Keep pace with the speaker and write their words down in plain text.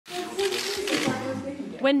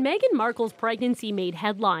When Meghan Markle's pregnancy made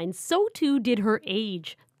headlines, so too did her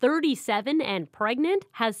age. 37 and pregnant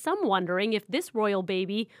has some wondering if this royal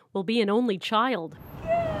baby will be an only child.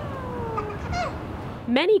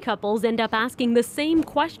 Many couples end up asking the same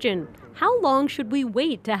question. How long should we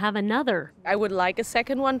wait to have another? I would like a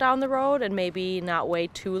second one down the road and maybe not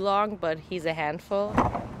wait too long, but he's a handful.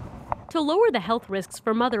 To lower the health risks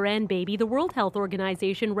for mother and baby, the World Health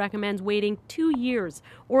Organization recommends waiting 2 years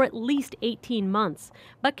or at least 18 months.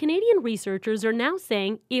 But Canadian researchers are now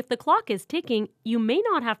saying if the clock is ticking, you may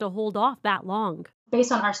not have to hold off that long.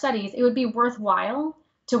 Based on our studies, it would be worthwhile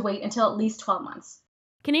to wait until at least 12 months.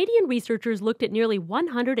 Canadian researchers looked at nearly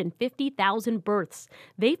 150,000 births.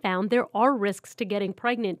 They found there are risks to getting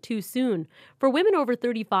pregnant too soon. For women over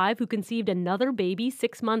 35 who conceived another baby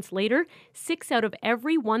 6 months later, 6 out of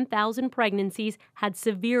every 1,000 pregnancies had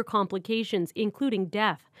severe complications, including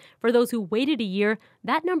death. For those who waited a year,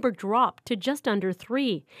 that number dropped to just under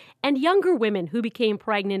 3. And younger women who became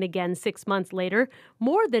pregnant again 6 months later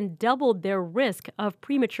more than doubled their risk of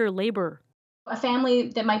premature labor. A family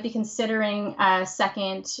that might be considering a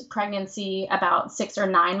second pregnancy about 6 or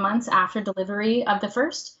 9 months after delivery of the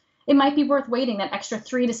first, it might be worth waiting that extra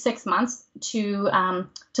 3 to 6 months to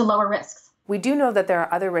lower risks. We do know that there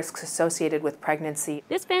are other risks associated with pregnancy.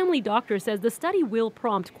 This family doctor says the study will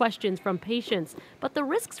prompt questions from patients, but the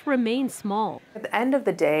risks remain small. At the end of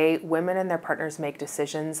the day, women and their partners make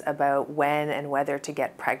decisions about when and whether to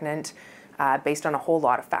get pregnant based on a whole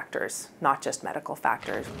lot of factors, not just medical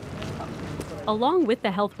factors. Along with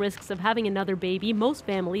the health risks of having another baby, most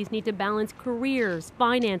families need to balance careers,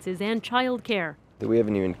 finances, and childcare. We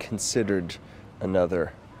haven't even considered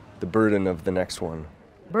the burden of the next one.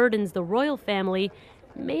 Burdens the royal family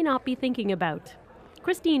may not be thinking about.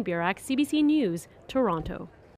 Christine Burak, CBC News, Toronto.